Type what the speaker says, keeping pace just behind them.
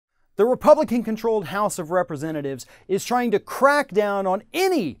The Republican-controlled House of Representatives is trying to crack down on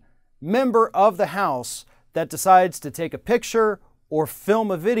any member of the House that decides to take a picture or film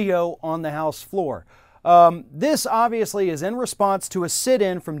a video on the House floor. This obviously is in response to a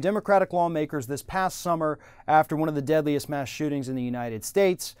sit-in from Democratic lawmakers this past summer after one of the deadliest mass shootings in the United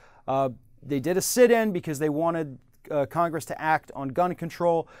States. They did a sit-in because they wanted Congress to act on gun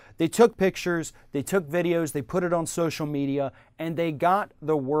control. They took pictures, they took videos, they put it on social media, and they got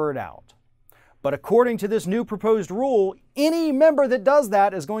the word out. But according to this new proposed rule, any member that does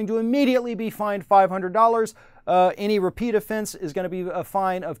that is going to immediately be fined $500. Any repeat offense is going to be a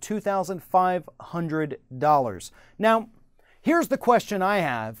fine of $2,500. Now, here's the question I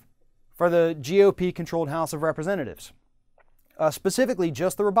have for the GOP-controlled House of Representatives, specifically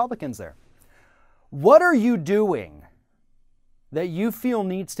just the Republicans there. What are you doing that you feel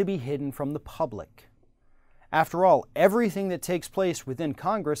needs to be hidden from the public? After all, everything that takes place within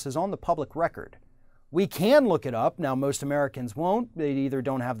Congress is on the public record. We can look it up. Now, most Americans won't. They either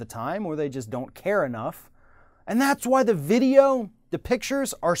don't have the time or they just don't care enough. And that's why the video, the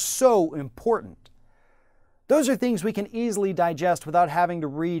pictures are so important. Those are things we can easily digest without having to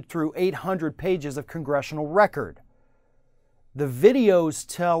read through 800 pages of congressional record. The videos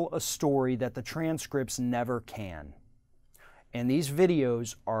tell a story that the transcripts never can. And these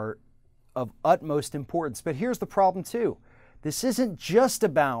videos are of utmost importance. But here's the problem too. This isn't just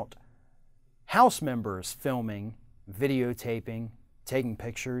about House members filming, videotaping, taking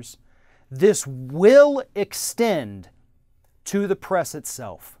pictures. This will extend to the press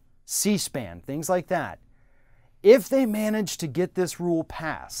itself, C-SPAN, things like that. If they manage to get this rule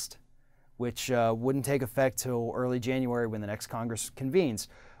passed, which wouldn't take effect till early January when the next Congress convenes,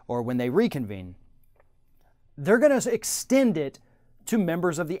 or when they reconvene, they're going to extend it to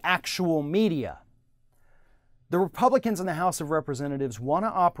members of the actual media. The Republicans in the House of Representatives want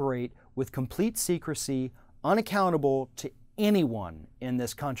to operate with complete secrecy, unaccountable to anyone in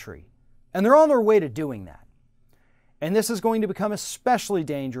this country. And they're on their way to doing that. And this is going to become especially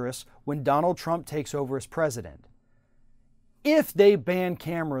dangerous when Donald Trump takes over as president. If they ban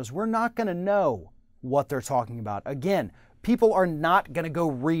cameras, we're not going to know what they're talking about. Again, people are not going to go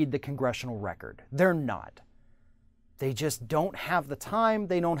read the congressional record. They're not. They just don't have the time,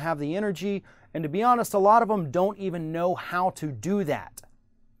 they don't have the energy, and to be honest, a lot of them don't even know how to do that.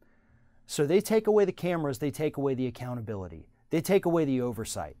 So they take away the cameras, they take away the accountability, they take away the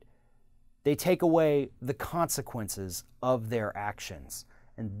oversight, they take away the consequences of their actions.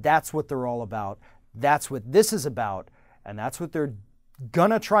 And that's what they're all about. That's what this is about, and that's what they're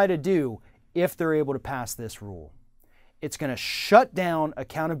gonna try to do if they're able to pass this rule. It's going to shut down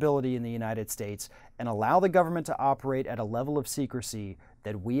accountability in the United States and allow the government to operate at a level of secrecy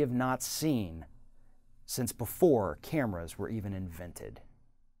that we have not seen since before cameras were even invented.